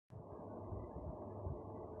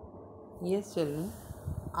Yes, children.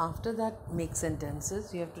 After that, make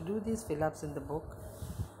sentences. You have to do these fill ups in the book,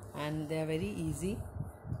 and they are very easy.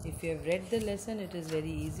 If you have read the lesson, it is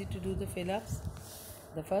very easy to do the fill ups.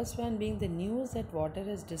 The first one being the news that water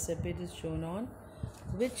has disappeared is shown on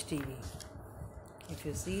which TV? If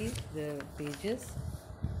you see the pages,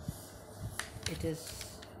 it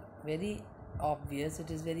is very obvious,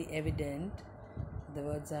 it is very evident. The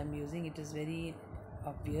words I am using, it is very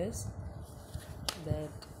obvious that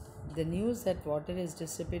the news that water is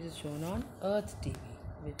disappeared is shown on Earth TV.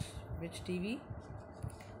 Which TV?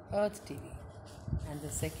 Earth TV. And the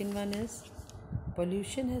second one is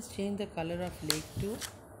pollution has changed the color of lake to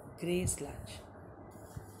grey sludge.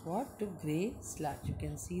 What? To grey sludge. You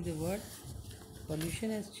can see the word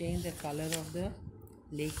pollution has changed the color of the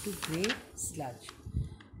lake to grey sludge.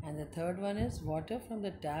 And the third one is water from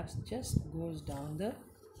the taps just goes down the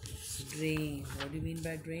drain. What do you mean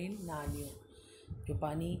by drain? Naliyo. To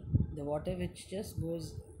pani, the water which just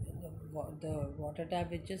goes, the water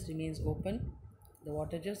tap which just remains open, the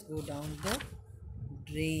water just go down the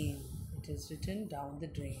drain. It is written down the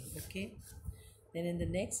drain. Okay. Then in the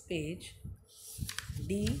next page,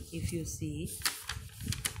 D, if you see,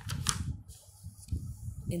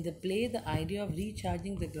 in the play, the idea of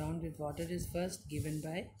recharging the ground with water is first given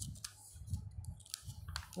by.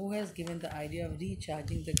 Who has given the idea of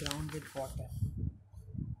recharging the ground with water?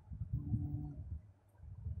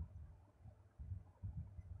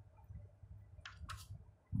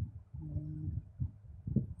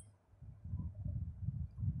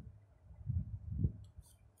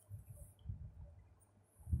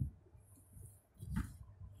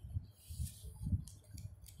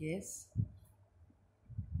 Yes.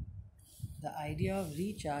 The idea of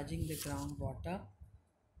recharging the ground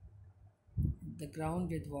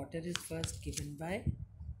with water is first given by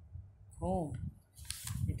whom?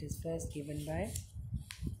 It is first given by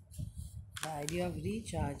the idea of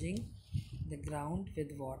recharging the ground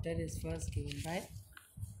with water is first given by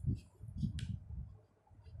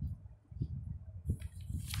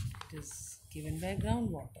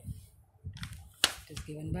groundwater. It is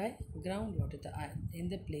given by groundwater. In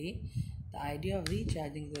the play, the idea of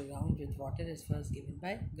recharging the ground with water is first given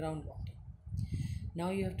by groundwater.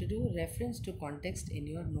 Now you have to do reference to context in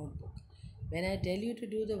your notebook. When I tell you to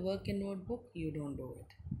do the work in notebook, you don't do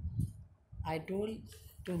it. I told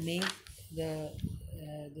to make the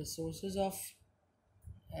sources of.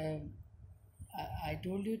 I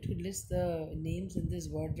told you to list the names in this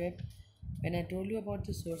word web. When I told you about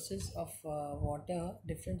the sources of water,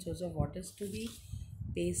 different sources of water to be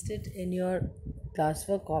pasted in your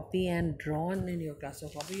classwork copy and drawn in your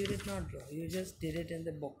classwork copy, you did not draw. You just did it in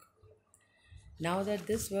the book. Now that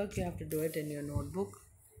this work, you have to do it in your notebook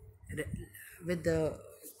with the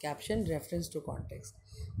caption reference to context.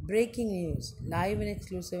 Breaking news, live and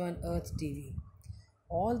exclusive on Earth TV.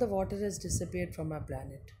 All the water has disappeared from our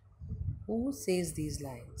planet. Who says these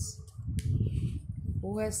lines?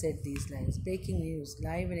 Who has said these lines? Breaking news,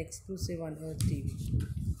 live and exclusive on Earth TV.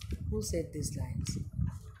 Who said these lines?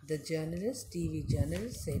 The journalist, TV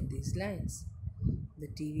journalist said these lines. The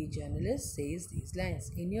TV journalist says these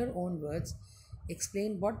lines. In your own words,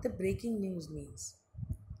 explain what the breaking news means.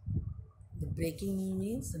 The breaking news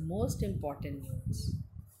means the most important news.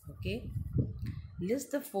 Okay.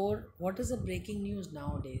 List the four. What is the breaking news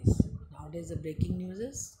nowadays? Nowadays the breaking news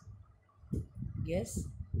is, yes,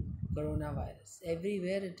 coronavirus.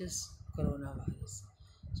 Everywhere it is coronavirus.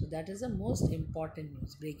 So that is the most important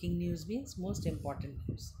news. Breaking news means most important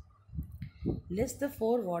news. List the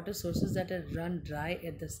four water sources that are run dry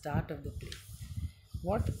at the start of the play.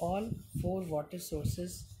 What all four water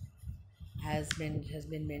sources has been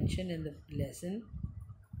mentioned in the lesson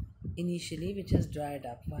initially, which has dried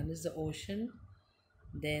up. One is the ocean,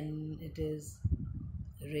 then it is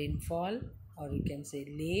rainfall, or you can say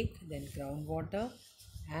lake, then groundwater,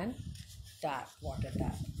 and water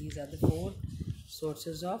tap. These are the four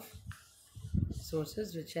sources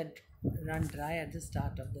which had run dry at the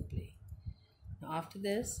start of the play. Now after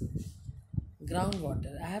this,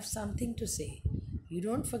 groundwater. I have something to say. You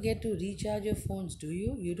don't forget to recharge your phones, do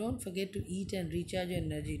you? You don't forget to eat and recharge your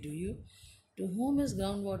energy, do you? To whom is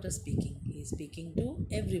groundwater speaking? He is speaking to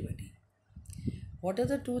everybody. What are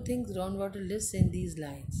the two things groundwater lists in these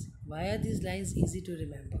lines? Why are these lines easy to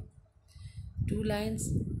remember? Two lines.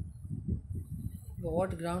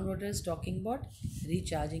 What groundwater is talking about?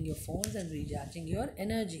 Recharging your phones and recharging your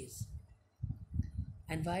energies.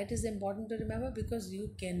 And why it is important to remember? Because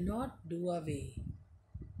you cannot do away.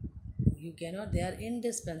 They are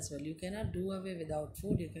indispensable. You cannot do away without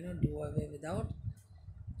food. You cannot do away without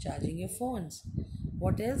charging your phones.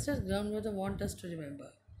 What else does groundwater want us to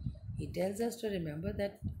remember? He tells us to remember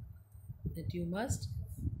that that you must,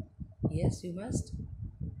 yes, you must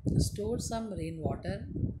store some rainwater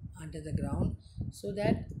under the ground so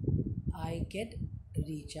that I get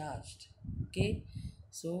recharged. Okay,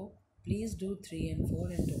 so please do 3 and 4,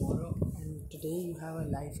 and tomorrow and today you have a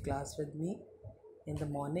live class with me in the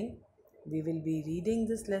morning. We will be reading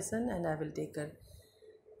this lesson, and I will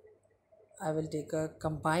take a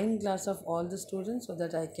combined class of all the students so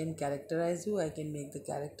that I can characterize you, I can make the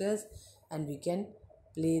characters, and we can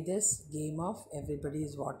play this game of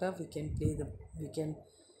everybody's water. We can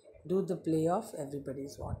do the play of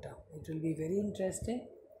everybody's water. It will be very interesting.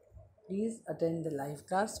 Please attend the live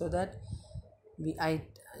class so that we I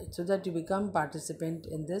so that you become participant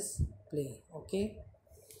in this play. Okay.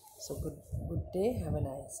 So good day. Have a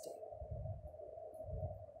nice day.